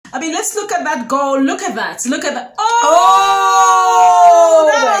mean, let's look at that goal. Look at that. Look at that. Oh,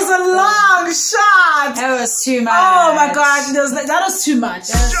 that was a long shot. That was too much. Oh my God, that was too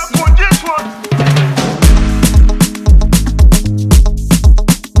much.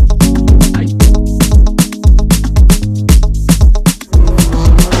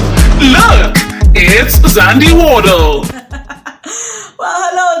 Look, it's Zandi Wardle. Well,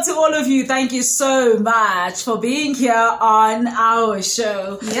 hello to all of you. Thank you so much for being here on our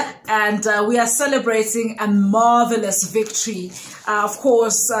show. Yeah. And we are celebrating a marvelous victory. Of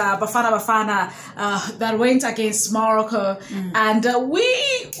course, Bafana that went against Morocco. And we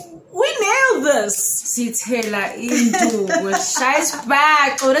nailed this. Sitela Indu shies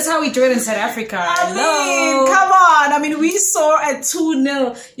back. Oh, that's how we do it in South Africa. I mean, come on. I mean, we saw a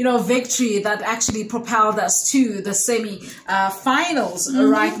 2-0, victory that actually propelled us to the semi-finals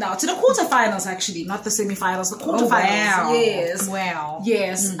right now. To the quarterfinals, actually, not the semi-finals, the quarterfinals. Oh, wow. Yes. Wow.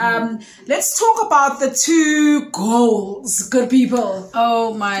 Yes. Let's talk about the 2 goals, good people.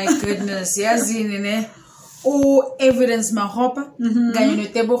 Oh my goodness. Yes, all evidence Mokgopa,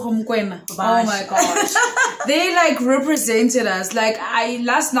 Teboho. Oh my gosh. They like represented us. Like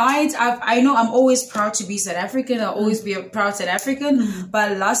last night, I know I'm always proud to be South African. I'll always be a proud South African.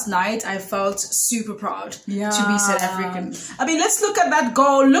 But last night I felt super proud to be South African. I mean, let's look at that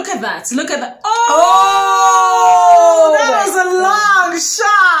goal. Look at that. Look at that. Oh, that was a long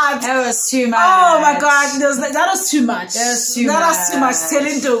shot. That was too much. Oh my God, that was too much. That was too much.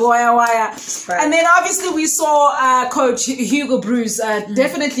 Telling to wire. And then obviously we saw Coach Hugo Broos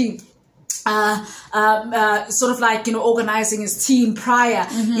definitely sort of like organizing his team prior.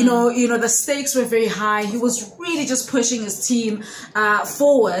 The stakes were very high. He was really just pushing his team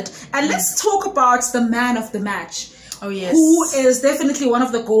forward. And let's talk about the man of the match. Oh yes, who is definitely one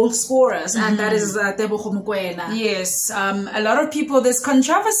of the goal scorers, and that is Teboho Mokoena. Yes, a lot of people. There's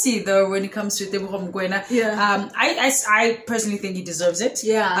controversy though when it comes to Teboho Mokoena. Yeah, I personally think he deserves it.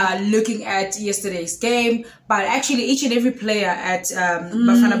 Yeah, looking at yesterday's game, but actually each and every player at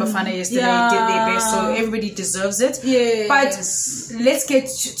Bafana yesterday did their best, so everybody deserves it. Yeah, but let's get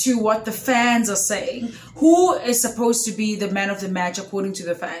to what the fans are saying. Who is supposed to be the man of the match according to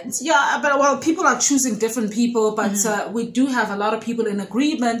the fans? Yeah, but well, people are choosing different people, but we do have a lot of people in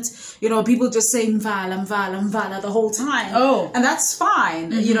agreement. People just saying Mvala the whole time. Oh, and that's fine.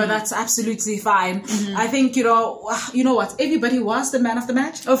 That's absolutely fine. I think you know what, everybody was the man of the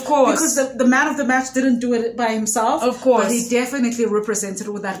match, of course, because the man of the match didn't do it by himself, of course, but he definitely represented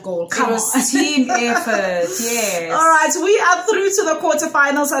with that goal. It was team effort. Yes. All right, we are through to the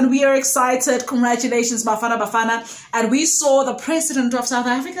quarterfinals, and we are excited. Congratulations, Bafana. And we saw the president of South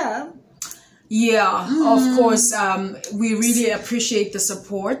Africa. Yeah, of course. We really appreciate the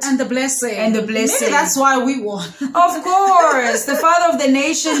support and the blessing. Maybe that's why we won. Of course, the father of the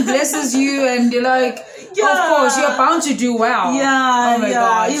nation blesses you, and you're like, of course, you're bound to do well. Yeah, oh my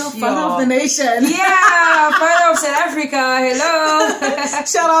gosh, you're father of the nation. Yeah, father of South Africa. Hello.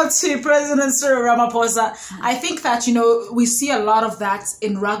 Shout out to President Cyril Ramaphosa. I think that we see a lot of that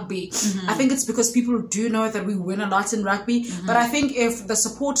in rugby. I think it's because people do know that we win a lot in rugby. But I think if the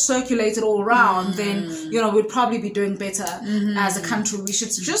support circulated all around, then we'd probably be doing better as a country. We should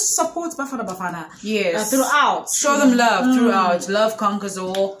just support Bafana. Yes, throughout. Show them love throughout. Love conquers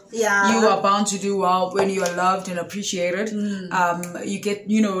all. Yeah, you are bound to do well when you are loved and appreciated. You get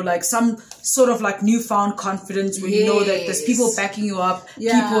like some sort of like newfound confidence when you know that there's people backing you up,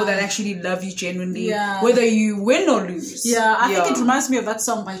 people that actually love you genuinely, whether you win or lose. I think it reminds me of that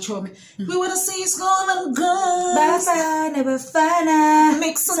song by Chomi. We wanna see school and girls, Bafana,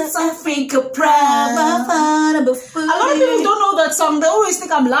 make South Africa proud. A lot of people don't know that song. They always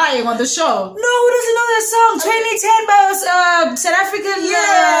think I'm lying on the show. No, who doesn't know that song? 2010 by South African.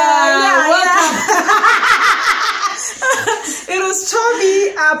 It was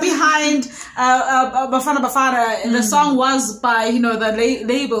Chomi behind Bafana. And the song was by the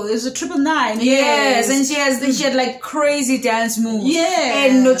label. It was a 999. Yes, and she had like crazy dance moves. Yeah,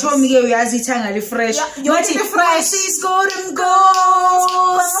 and no Chomi yazi fresh. Fresh is golden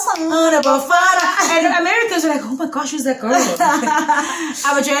goals on a Bafana. And Americans were like, oh my gosh, who's that girl?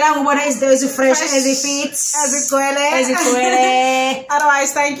 There's a fresh as it fits, as it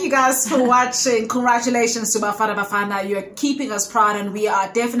Otherwise, thank you guys for watching. Congratulations to Bafana. You're keeping us proud, and we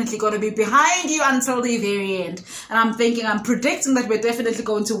are definitely going to be behind you until the very end. And I'm predicting that we're definitely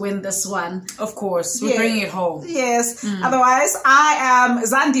going to win this one. Of course, we're bringing it home. Yes. Otherwise, I am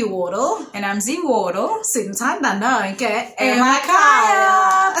Zandi Wardle. And I'm Z Wardle. Sintanda Nonke.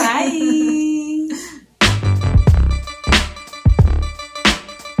 Emakaya. Bye.